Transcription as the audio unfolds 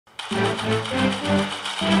A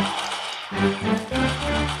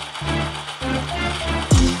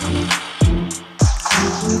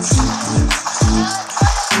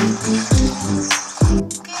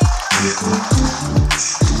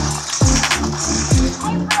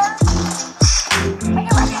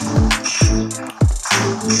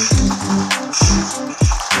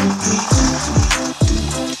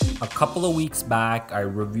couple of weeks back, I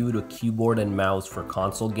reviewed a keyboard and mouse for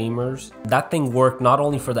console gamers. That thing worked not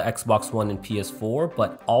only for the Xbox One and PS4,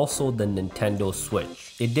 but also the Nintendo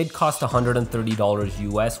Switch. It did cost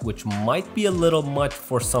 $130 US, which might be a little much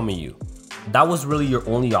for some of you. That was really your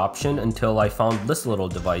only option until I found this little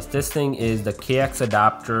device. This thing is the KX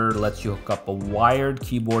adapter, lets you hook up a wired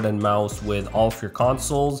keyboard and mouse with all of your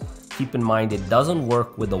consoles. Keep in mind, it doesn't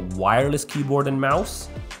work with a wireless keyboard and mouse.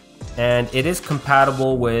 And it is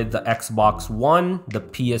compatible with the Xbox One, the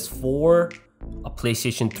PS4, a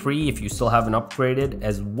PlayStation 3 if you still haven't upgraded,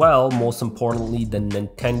 as well, most importantly, the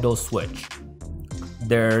Nintendo Switch.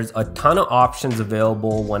 There's a ton of options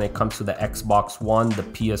available when it comes to the Xbox One, the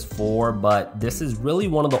PS4, but this is really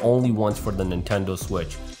one of the only ones for the Nintendo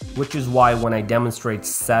Switch, which is why when I demonstrate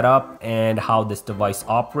setup and how this device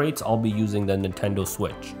operates, I'll be using the Nintendo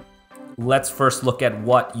Switch. Let's first look at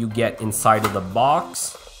what you get inside of the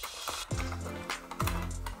box.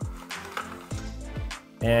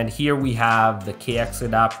 And here we have the KX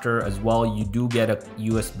adapter as well. You do get a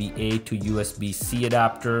USB-A to USB-C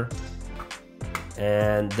adapter.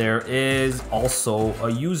 And there is also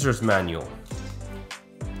a user's manual.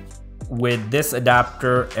 With this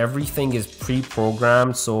adapter, everything is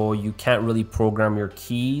pre-programmed, so you can't really program your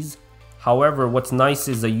keys. However, what's nice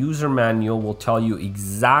is the user manual will tell you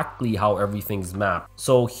exactly how everything's mapped.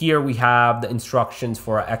 So here we have the instructions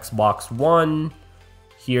for an Xbox One.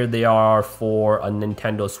 Here they are for a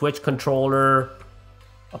Nintendo Switch controller,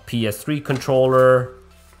 a PS3 controller,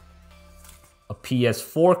 a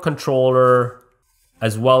PS4 controller,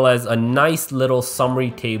 as well as a nice little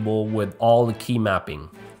summary table with all the key mapping.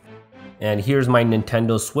 And here's my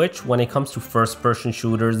Nintendo Switch. When it comes to first-person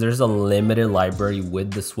shooters, there's a limited library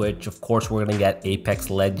with the Switch. Of course, we're gonna get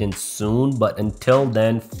Apex Legends soon, but until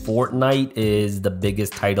then, Fortnite is the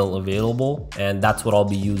biggest title available, and that's what I'll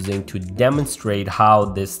be using to demonstrate how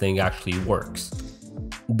this thing actually works.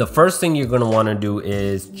 The first thing you're gonna wanna do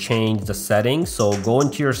is change the settings. So go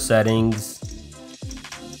into your settings,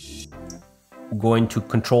 go into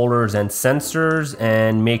controllers and sensors,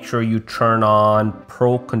 and make sure you turn on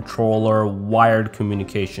Pro Controller wired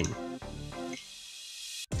communication.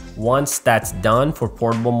 Once that's done, for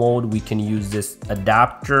portable mode, we can use this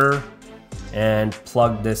adapter and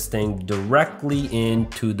plug this thing directly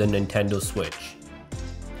into the Nintendo Switch.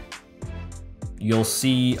 You'll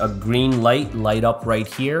see a green light light up right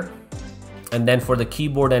here. And then for the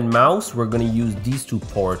keyboard and mouse, we're gonna use these two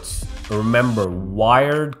ports. Remember,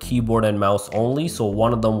 wired keyboard and mouse only, so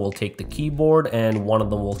one of them will take the keyboard and one of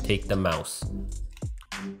them will take the mouse.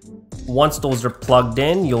 Once those are plugged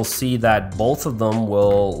in, you'll see that both of them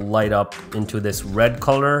will light up into this red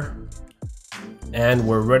color, and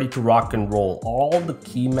we're ready to rock and roll. All the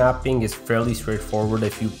key mapping is fairly straightforward.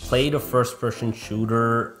 If you played a first-person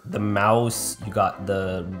shooter, the mouse, you got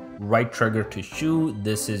the right trigger to shoot.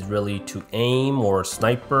 This is really to aim or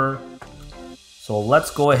sniper. So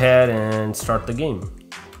let's go ahead and start the game.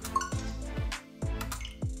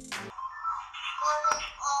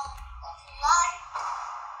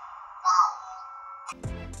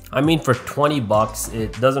 I mean, for 20 bucks,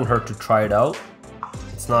 it doesn't hurt to try it out.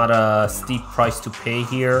 It's not a steep price to pay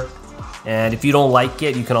here. And if you don't like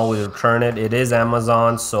it, you can always return it. It is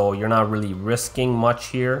Amazon, so you're not really risking much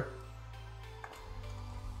here.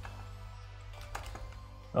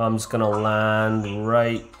 I'm just gonna land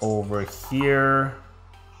right over here.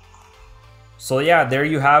 So yeah, there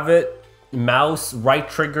you have it. Mouse, right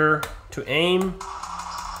trigger to aim.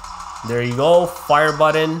 There you go, fire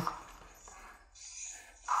button.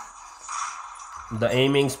 The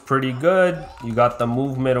aiming's pretty good. You got the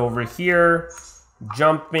movement over here,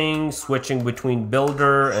 jumping, switching between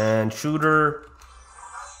builder and shooter.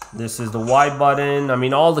 This is the Y button. I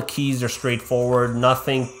mean, all the keys are straightforward,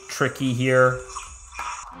 nothing tricky here.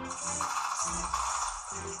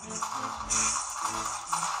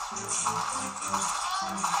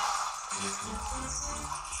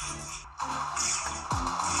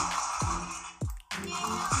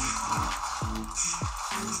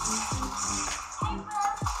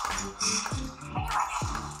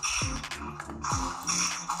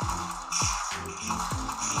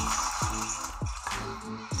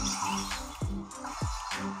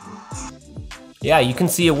 Yeah, you can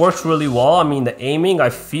see it works really well. I mean, the aiming I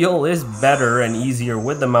feel is better and easier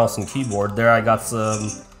with the mouse and keyboard. There I got some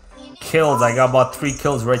kills. I got about 3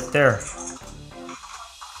 kills right there.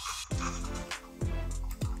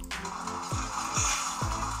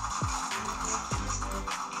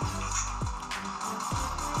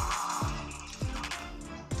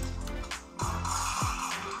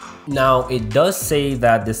 Now, it does say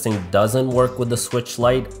that this thing doesn't work with the Switch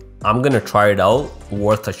Lite. I'm gonna try it out,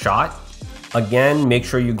 worth a shot. Again, make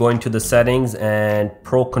sure you go into the settings and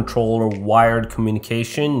Pro Controller wired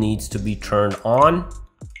communication needs to be turned on.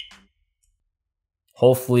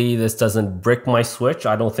 Hopefully this doesn't brick my Switch.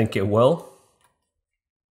 I don't think it will.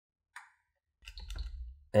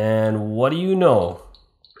 And what do you know?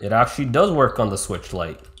 It actually does work on the Switch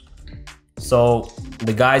Lite. So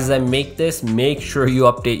the guys that make this, make sure you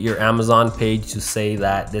update your Amazon page to say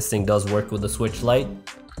that this thing does work with the Switch Lite.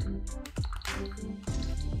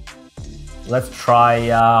 Let's try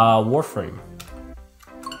Warframe.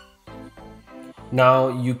 Now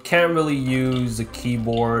you can't really use a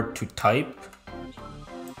keyboard to type.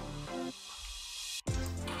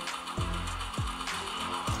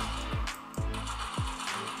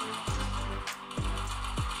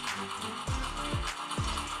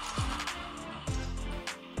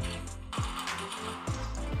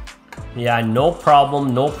 Yeah, no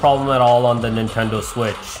problem at all on the Nintendo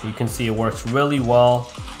Switch. You can see it works really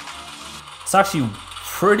well. It's actually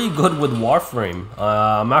pretty good with Warframe.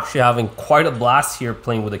 I'm actually having quite a blast here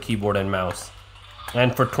playing with a keyboard and mouse.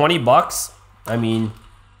 And for 20 bucks, I mean,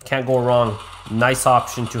 can't go wrong. Nice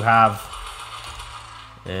option to have.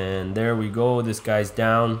 And there we go, this guy's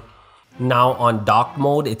down. Now on dock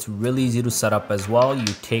mode, it's really easy to set up as well.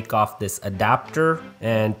 You take off this adapter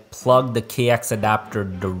and plug the KX adapter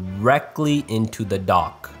directly into the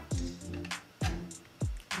dock.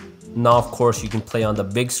 Now, of course, you can play on the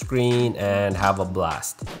big screen and have a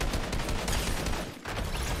blast.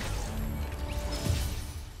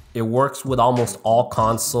 It works with almost all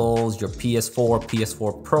consoles, your PS4,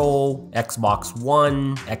 PS4 Pro, Xbox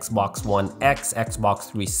One, Xbox One X,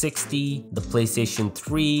 Xbox 360, the PlayStation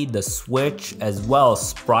 3, the Switch, as well as,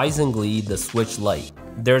 surprisingly, the Switch Lite.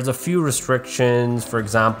 There's a few restrictions. For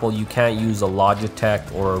example, you can't use a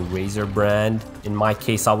Logitech or a Razer brand. In my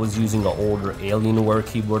case, I was using an older Alienware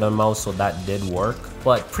keyboard and mouse, so that did work.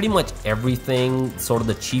 But pretty much everything, sort of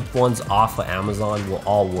the cheap ones off of Amazon, will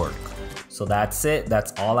all work. So that's it.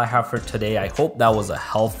 That's all I have for today. I hope that was a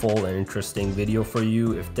helpful and interesting video for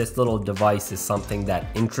you. If this little device is something that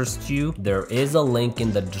interests you, there is a link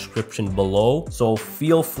in the description below. So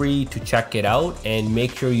feel free to check it out and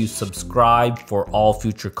make sure you subscribe for all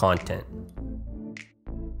future content.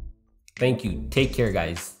 Thank you. Take care,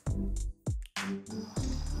 guys.